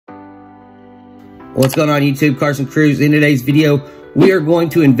What's going on YouTube? Carson Cruz. In today's video, we are going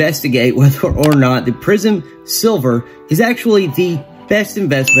to investigate whether or not the Prizm Silver is actually the best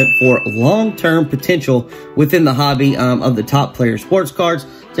investment for long-term potential within the hobby of the top player sports cards.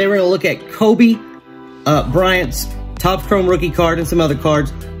 Today we're going to look at Kobe Bryant's Topps Chrome rookie card and some other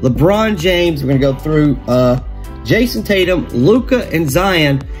cards. LeBron James. We're going to go through Jason Tatum, Luka, and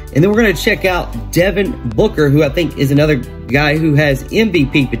Zion. And then we're going to check out Devin Booker, who I think is another guy who has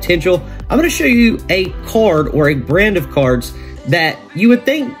MVP potential. I'm going to show you a card or a brand of cards that you would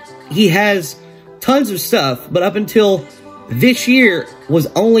think he has tons of stuff, but up until this year was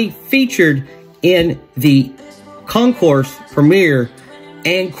only featured in the Concourse, Premier,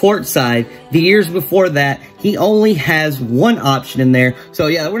 and Courtside. The years before that, he only has one option in there. So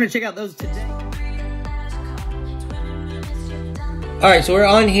yeah, we're going to check out those today. All right, so we're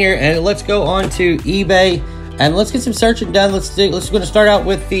on here, and let's go on to eBay, and let's get some searching done. Let's going to start out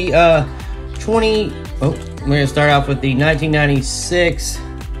with the we're going to start off with the 1996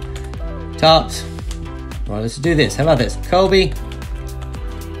 Topps. Well, let's do this. How about this? Kobe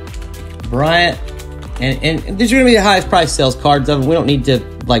Bryant, and these are going to be the highest price sales cards of them. We don't need to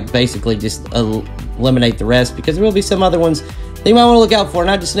like basically just eliminate the rest, because there will be some other ones that you might want to look out for,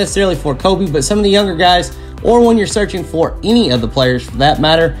 not just necessarily for Kobe, but some of the younger guys, or when you're searching for any of the players for that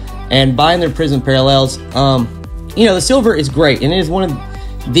matter, and buying their Prizm parallels. You know, the silver is great, and it is one of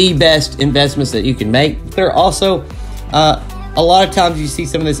the best investments that you can make. There are also a lot of times you see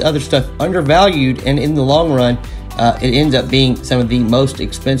some of this other stuff undervalued, and in the long run, it ends up being some of the most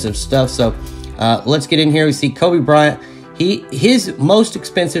expensive stuff. So let's get in here. We see Kobe Bryant. His most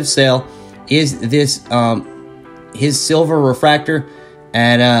expensive sale is this his silver refractor,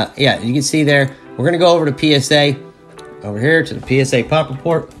 and yeah, you can see there. We're going to go over to PSA, over here to the PSA Pop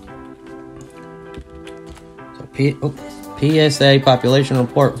Report. So PSA Population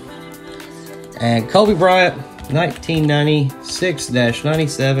Report. And Kobe Bryant,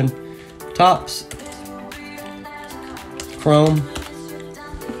 1996-97, Topps Chrome.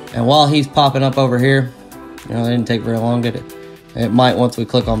 And while he's popping up over here, you know, it didn't take very long, did it? It might, once we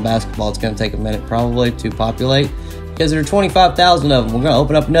click on basketball, it's going to take a minute probably to populate, because there are 25,000 of them. We're going to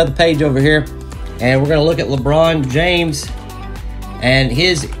open up another page over here, and we're going to look at LeBron James, and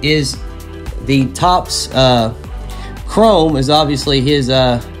his is the Topps Chrome is obviously his,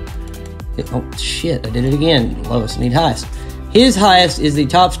 oh shit, I did it again. Lowest, need highest. His highest is the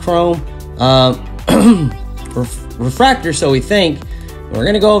Topps Chrome refractor, so we think. We're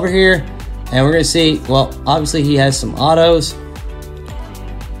going to go over here, and we're going to see, well, obviously he has some autos.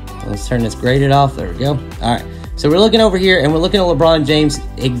 Let's turn this graded off. There we go. All right. So we're looking over here, and we're looking at LeBron James.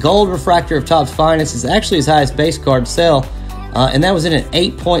 A gold refractor of Topps Finest is actually his highest base card sale, and that was in an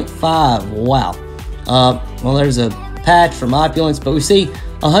 8.5. Wow. Well, there's a patch from Opulence, but we see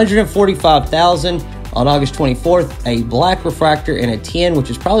 145,000 on August 24th. A black refractor and a 10,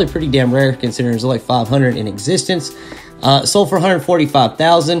 which is probably pretty damn rare considering there's only 500 in existence. Sold for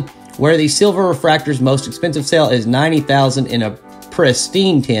 145,000. Where the silver refractor's most expensive sale is 90,000 in a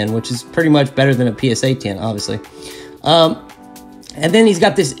pristine 10, which is pretty much better than a PSA 10, obviously. And then he's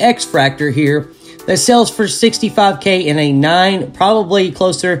got this X-Fractor here that sells for 65K in a 9, probably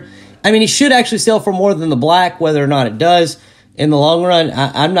closer. I mean, he should actually sell for more than the black. Whether or not it does in the long run,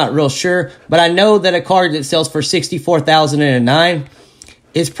 I'm not real sure. But I know that a card that sells for 64,000 in a 9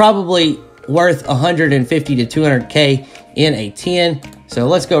 is probably worth 150 to 200K in a 10. So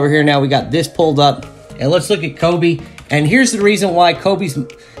let's go over here now. We got this pulled up, and let's look at Kobe. And here's the reason why Kobe's,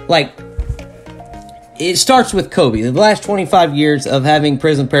 like, it starts with Kobe. The last 25 years of having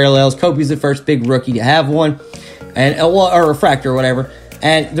Prizm parallels, Kobe's the first big rookie to have one, and or refractor or whatever.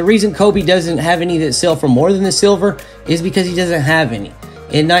 And the reason Kobe doesn't have any that sell for more than the silver is because he doesn't have any.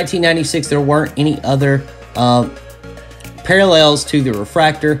 In 1996, there weren't any other parallels to the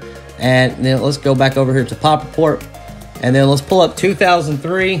refractor. And then let's go back over here to Pop Report, and then let's pull up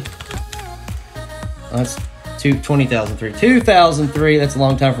 2003. That's 2003. 2003, that's a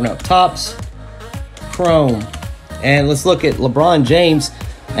long time from now. Topps Chrome. And let's look at LeBron James.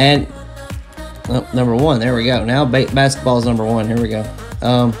 And oh, number 1, there we go. Now basketball is number 1. Here we go.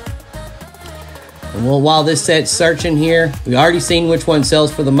 And well, while this set's searching here, we already seen which one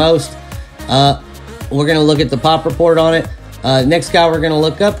sells for the most. We're going to look at the Pop Report on it. Next guy we're going to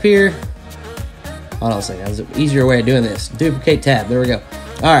look up here. Hold on a second. That was an easier way of doing this. Duplicate tab. There we go.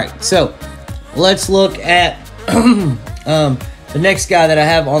 All right. So let's look at the next guy that I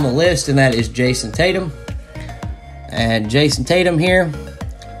have on the list, and that is Jason Tatum. And Jason Tatum here.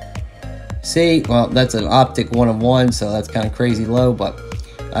 See, well, that's an optic 1 of 1, so that's kind of crazy low. But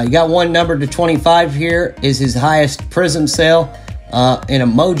you got one number to 25 here is his highest Prizm sale. in a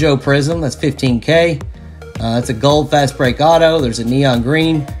Mojo Prizm. That's 15K. It's a gold fast break auto. There's a neon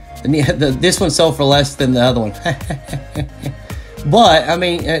green. This one sold for less than the other one. But, I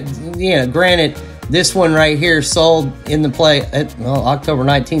mean, granted, this one right here sold in the play at, well, October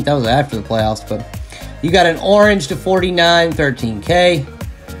 19th. That was after the playoffs. But you got an orange to 49, 13K.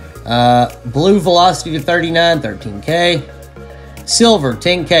 Blue velocity to 39, 13K. Silver,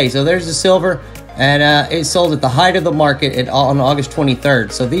 10K. So there's the silver. And it sold at the height of the market on August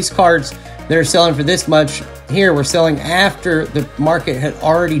 23rd. So these cards that are selling for this much here, we're selling after the market had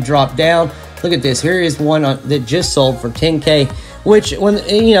already dropped down. Look at this. Here is one that just sold for 10K, which, when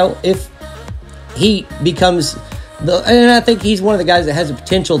if he becomes and I think he's one of the guys that has the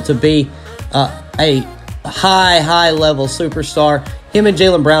potential to be a high level superstar. Him and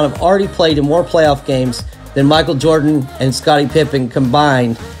Jaylen Brown have already played in more playoff games than Michael Jordan and Scottie Pippen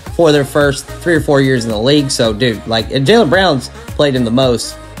combined for their first 3 or 4 years in the league. So, dude, like, Jaylen Brown's played in the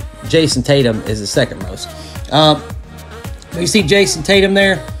most. Jason Tatum is the second most. You see Jason Tatum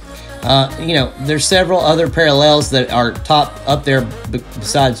there. There's several other parallels that are top up there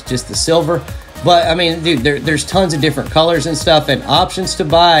besides just the silver. But, I mean, dude, there's tons of different colors and stuff and options to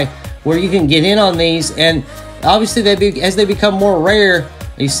buy where you can get in on these. And obviously, as they become more rare,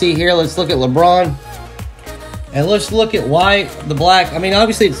 you see here, let's look at LeBron. And let's look at why the black, I mean,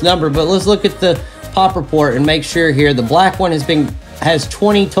 obviously it's numbered, but let's look at the pop report and make sure here. The black one has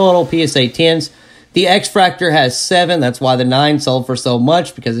 20 total PSA 10s. The X-Fractor has 7. That's why the 9 sold for so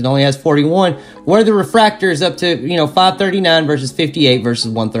much, because it only has 41. Where the refractor is up to, 539 versus 58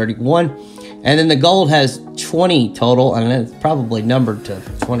 versus 131. And then the gold has 20 total, and it's probably numbered to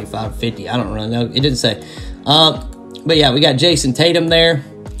 25, 50. I don't really know. It didn't say. But yeah, we got Jason Tatum there.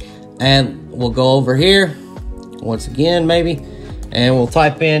 And we'll go over here once again, maybe. And we'll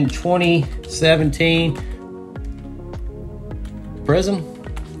type in 2017 Prizm.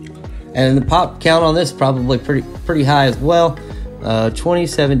 And the pop count on this is probably pretty high as well.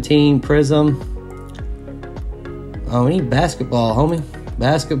 2017 Prizm. Oh, we need basketball, homie.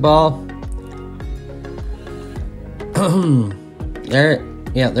 Basketball. There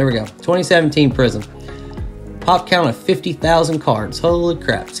we go. 2017 Prizm. Pop count of 50,000 cards. Holy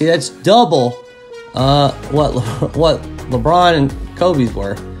crap. See, that's double what LeBron and Kobe's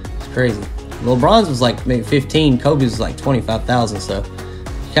were. It's crazy. LeBron's was like maybe 15. Kobe's was like 25,000. So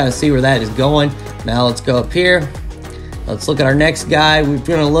you kind of see where that is going. Now let's go up here. Let's look at our next guy we're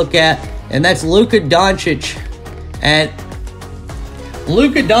going to look at, and that's Luka Doncic. And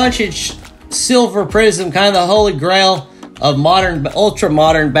Luka Doncic silver Prizm, kind of the holy grail of modern, ultra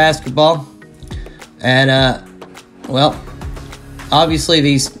modern basketball. And well, obviously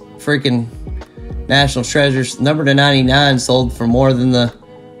these freaking National Treasures number to 99 sold for more than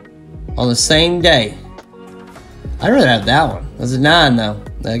on the same day. I'd rather have that one. That's a 9 though.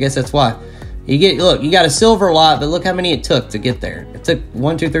 I guess that's why. You got a silver lot, but look how many it took to get there. It took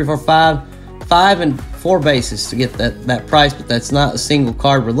 1, 2, 3, 4, 5 and 4 bases to get that price, but that's not a single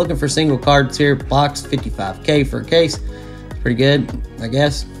card. We're looking for single cards here. Box, 55K for a case. Pretty good, I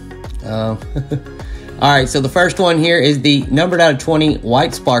guess. All right, so the first one here is the numbered out of 20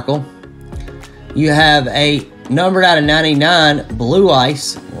 White Sparkle. You have a numbered out of 99 Blue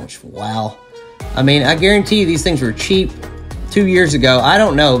Ice, which, wow. I mean, I guarantee you these things were cheap 2 years ago. I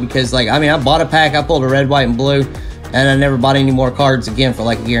don't know, because, I bought a pack. I pulled a red, white, and blue, and I never bought any more cards again for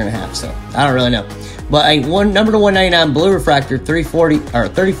like a year and a half, so I don't really know. But a number to 199 Blue Refractor,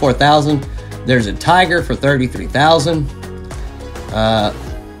 34,000. There's a Tiger for 33,000.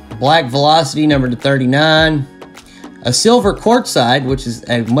 Black Velocity, number to 39. A Silver Courtside, which is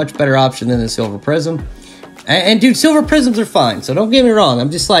a much better option than the Silver Prizm. And dude, Silver Prizms are fine, so don't get me wrong.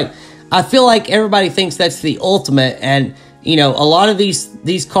 I'm just like, I feel like everybody thinks that's the ultimate, and a lot of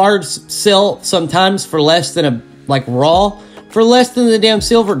these cards sell sometimes for less than raw, for less than the damn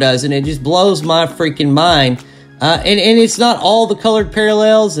silver does, and it just blows my freaking mind. And it's not all the colored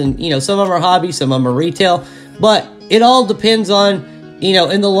parallels, and some of them are hobby, some of them are retail, but it all depends on,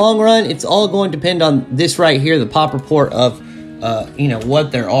 in the long run, it's all going to depend on this right here, the pop report of,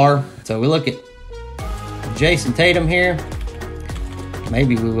 what there are. So we look at Jason Tatum here.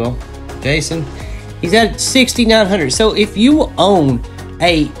 Maybe we will. Jason, he's at 6,900. So if you own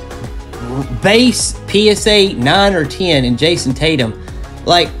a base PSA 9 or 10 in Jason Tatum,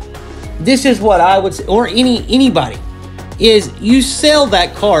 this is what I would say, or anybody, is you sell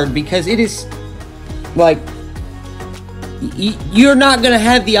that card, because it is you're not going to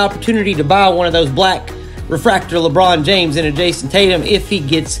have the opportunity to buy one of those black refractor LeBron James in a Jason Tatum if he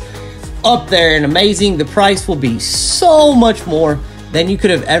gets up there and amazing. The price will be so much more than you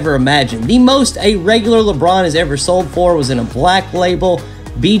could have ever imagined. The most a regular LeBron has ever sold for was in a black label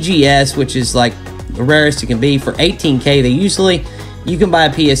BGS, which is like the rarest it can be, for $18K. They usually, you can buy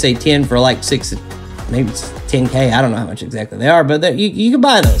a PSA 10 for like maybe it's $10K. I don't know how much exactly they are, but you can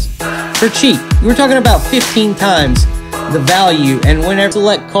buy those for cheap. We're talking about 15 times the value. And whenever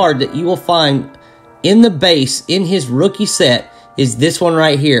select card that you will find in the base in his rookie set is this one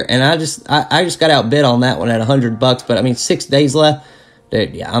right here. And I just got outbid on that one at $100, but I mean 6 days left.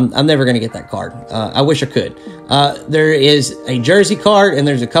 Dude, yeah, I'm never going to get that card. I wish I could. There is a jersey card, and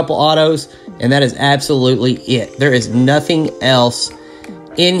there's a couple autos, and that is absolutely it. There is nothing else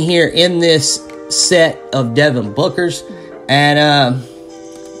in here in this set of Devin Bookers. And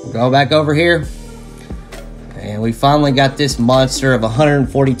we'll go back over here. And we finally got this monster of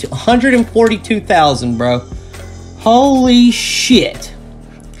 142,000, bro. Holy shit.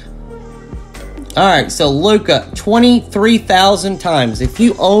 All right, so Luka, 23,000 times. If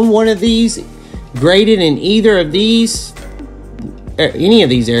you own one of these, graded in either of these, any of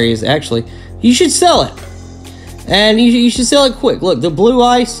these areas, actually, you should sell it. And you should sell it quick. Look, the blue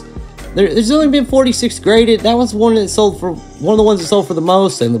ice, there's only been 46 graded. That was one of the ones that sold for the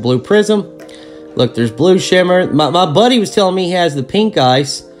most. And the blue Prizm. Look, there's blue shimmer. My buddy was telling me he has the pink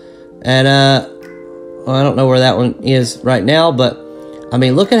ice. And, well, I don't know where that one is right now, but I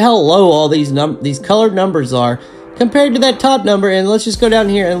mean, look at how low all these colored numbers are compared to that top number. And let's just go down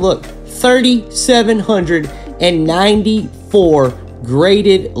here and look. 3,794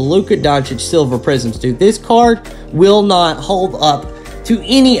 graded Luka Doncic silver Prizms, dude. This card will not hold up to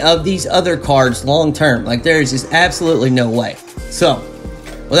any of these other cards long term. Like, there is just absolutely no way. So,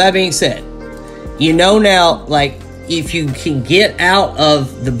 with that being said, you know now, like, if you can get out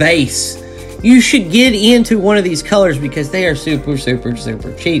of the base, you should get into one of these colors because they are super, super,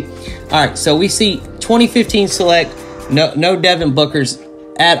 super cheap. All right, so we see 2015 select, no Devin Bookers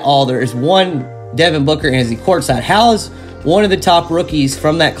at all. There is one Devin Booker and is the courtside. How is one of the top rookies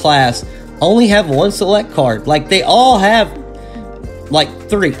from that class only have one select card? Like, they all have like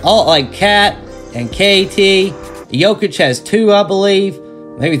three. All like Cat and KT. Jokic has two, I believe.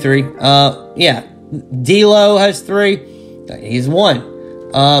 Maybe three. Yeah. D'Lo has three. He's one.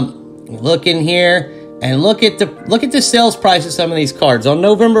 Look in here and look at the sales price of some of these cards. On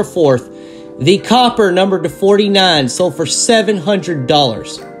November 4th, the copper numbered to 49 sold for $700.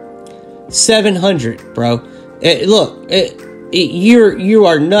 $700, bro. You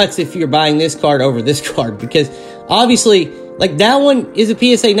are nuts if you're buying this card over this card, because obviously, like, that one is a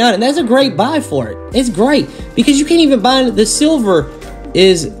PSA 9, and that's a great buy for it. It's great because you can't even buy it. The silver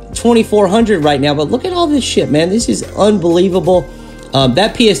is $2,400 right now, but look at all this shit, man. This is unbelievable.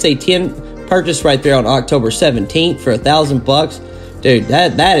 That PSA 10 purchase right there on October 17th for $1,000, dude.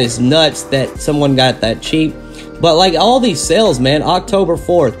 That is nuts that someone got that cheap. But like all these sales, man. October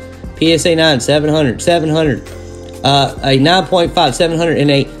 4th, PSA 9 700, a 9.5 700, and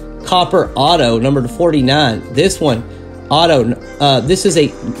a copper auto numbered to 49. This one auto. This is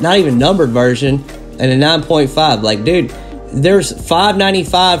a not even numbered version and a 9.5. Like, dude, there's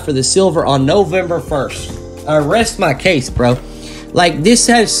 $595 for the silver on November 1st. I rest my case, bro. Like, this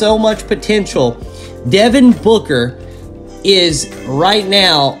has so much potential. Devin Booker is right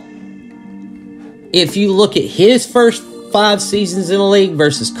now, if you look at his first 5 seasons in the league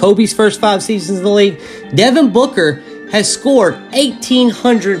versus Kobe's first 5 seasons in the league, Devin Booker has scored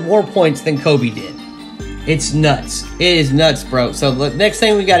 1,800 more points than Kobe did. It's nuts. It is nuts, bro. So the next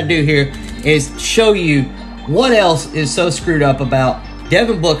thing we got to do here is show you what else is so screwed up about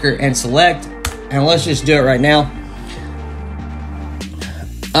Devin Booker and Select. And let's just do it right now.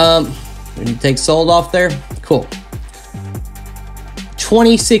 We need to take sold off there. Cool.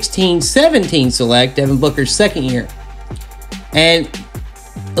 2016-17 Select, Devin Booker's second year. And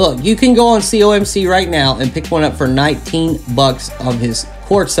look, you can go on COMC right now and pick one up for $19 of his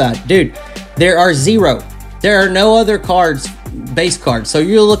courtside. Dude, there are zero. There are no other cards, base cards. So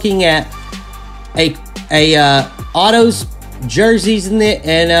you're looking at a autos, jerseys in it,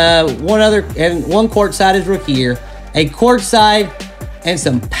 and one courtside his rookie year, a courtside, and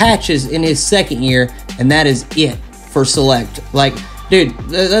some patches in his second year, and that is it for Select. Like, dude,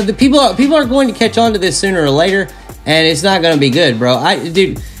 the people are going to catch on to this sooner or later, and it's not going to be good, bro.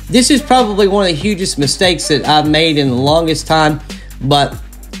 Dude, this is probably one of the hugest mistakes that I've made in the longest time, but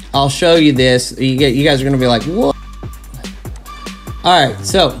I'll show you this. You guys are going to be like, what? All right,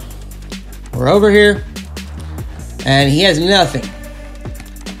 so we're over here, and he has nothing.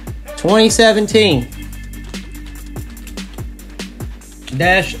 2017-18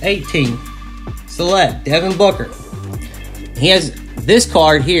 Select, Devin Booker. He has this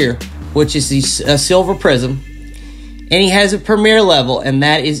card here, which is the silver Prizm. and he has a premier level, and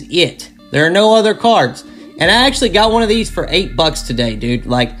that is it. There are no other cards. And I actually got one of these for $8 today, dude.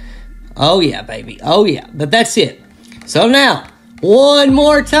 Like, oh yeah, baby. Oh yeah. But that's it. So now, one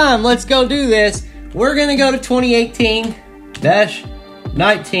more time, let's go do this. We're going to go to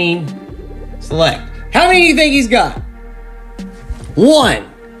 2018-19 select. How many do you think he's got? 1.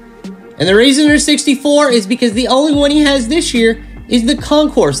 And the reason there's 64 is because the only one he has this year is the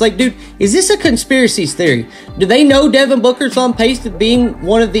concourse. Like, dude, is this a conspiracy theory? Do they know Devin Booker's on pace to being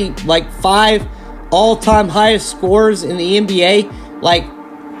one of the, like, 5 all-time highest scorers in the NBA? Like,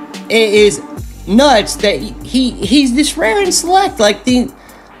 it is nuts that he's this rare and select. Like, the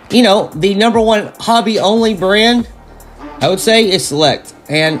number one hobby-only brand, I would say, is select.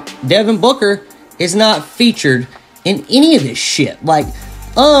 And Devin Booker is not featured in any of this shit. Like,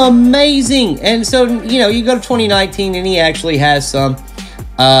 amazing. And so, you go to 2019 and he actually has some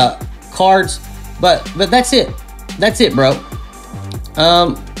cards, but that's it. That's it, bro.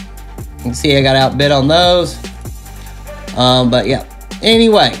 You can see I got outbid on those. But yeah.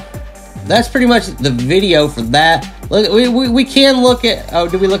 Anyway, that's pretty much the video for that. Look, we can look at. Oh,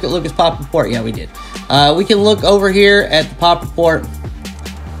 did we look at Lucas Pop Report? Yeah, we did. We can look over here at the Pop Report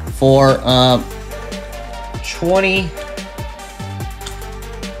for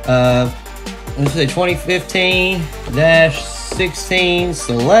 2015-16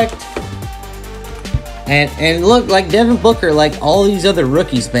 select. And look, like Devin Booker, like all these other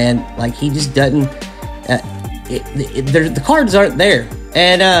rookies, man, like he just doesn't. The cards aren't there.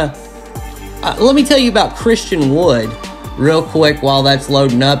 And let me tell you about Christian Wood real quick while that's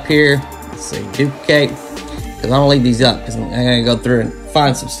loading up here. Let's see, duplicate, because I don't leave these up because I'm gonna go through and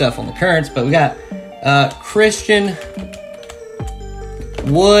find some stuff on the currents. But we got Christian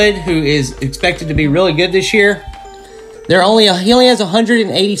Wood, who is expected to be really good this year. He only has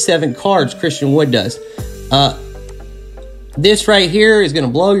 187 cards. Christian Wood does. This right here is going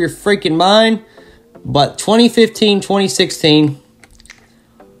to blow your freaking mind. But 2015, 2016,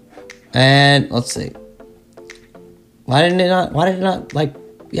 and let's see. Why did it not, like,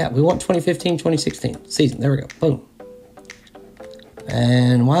 yeah, we want 2015, 2016 season. There we go. Boom.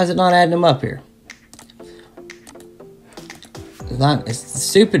 And why is it not adding them up here? It's the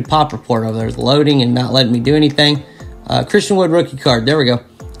stupid Pop Report over there. It's loading and not letting me do anything. Christian Wood rookie card. There we go.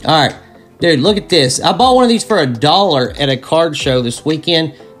 All right. Dude, look at this. I bought one of these for $1 at a card show this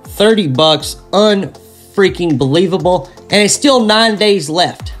weekend. $30. Unfreaking believable. And it's still 9 days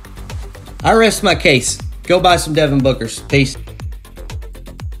left. I rest my case. Go buy some Devin Bookers. Peace.